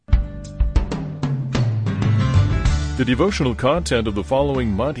The devotional content of the following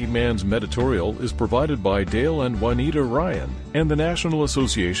Monty Man's Meditorial is provided by Dale and Juanita Ryan and the National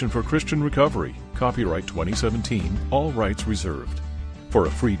Association for Christian Recovery. Copyright 2017, all rights reserved. For a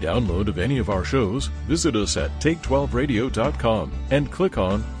free download of any of our shows, visit us at take12radio.com and click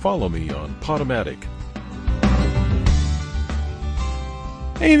on Follow Me on Podomatic.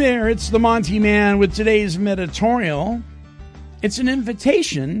 Hey there, it's the Monty Man with today's Meditorial. It's an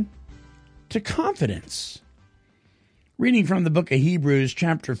invitation to confidence. Reading from the book of Hebrews,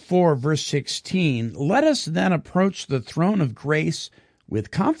 chapter 4, verse 16, let us then approach the throne of grace with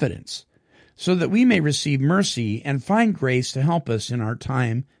confidence, so that we may receive mercy and find grace to help us in our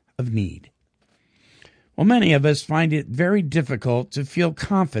time of need. Well, many of us find it very difficult to feel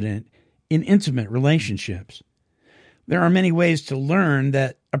confident in intimate relationships. There are many ways to learn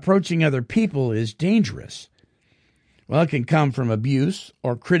that approaching other people is dangerous. Well, it can come from abuse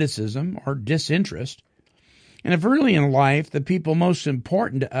or criticism or disinterest. And if early in life the people most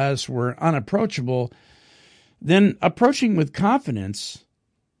important to us were unapproachable, then approaching with confidence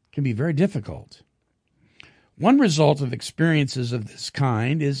can be very difficult. One result of experiences of this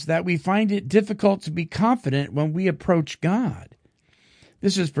kind is that we find it difficult to be confident when we approach God.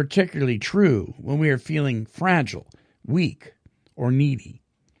 This is particularly true when we are feeling fragile, weak, or needy.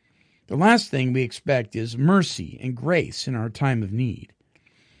 The last thing we expect is mercy and grace in our time of need.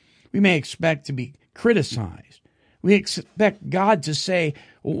 We may expect to be criticized. We expect God to say,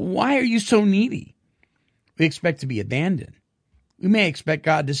 "Why are you so needy?" We expect to be abandoned. We may expect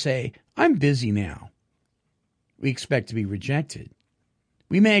God to say, "I'm busy now." We expect to be rejected.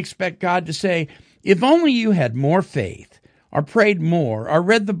 We may expect God to say, "If only you had more faith, or prayed more, or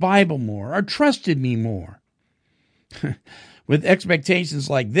read the Bible more, or trusted me more." With expectations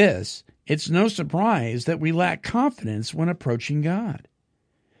like this, it's no surprise that we lack confidence when approaching God.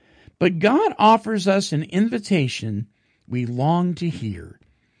 But God offers us an invitation we long to hear.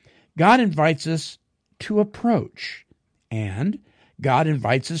 God invites us to approach, and God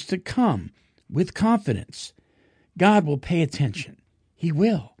invites us to come with confidence. God will pay attention. He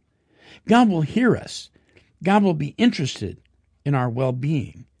will. God will hear us. God will be interested in our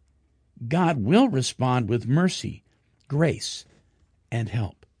well-being. God will respond with mercy, grace, and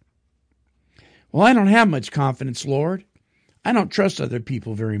help. Well, I don't have much confidence, Lord. I don't trust other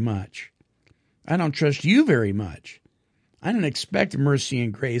people very much. I don't trust you very much. I don't expect mercy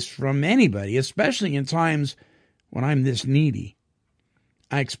and grace from anybody, especially in times when I'm this needy.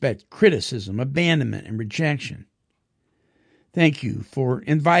 I expect criticism, abandonment, and rejection. Thank you for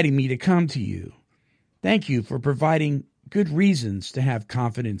inviting me to come to you. Thank you for providing good reasons to have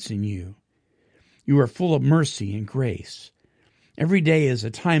confidence in you. You are full of mercy and grace. Every day is a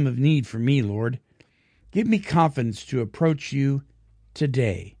time of need for me, Lord. Give me confidence to approach you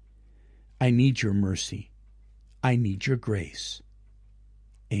today. I need your mercy. I need your grace.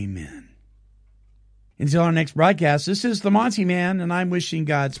 Amen. Until our next broadcast, this is the Monty Man, and I'm wishing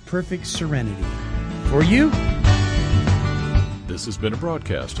God's perfect serenity for you. This has been a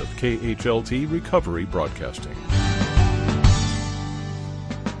broadcast of KHLT Recovery Broadcasting.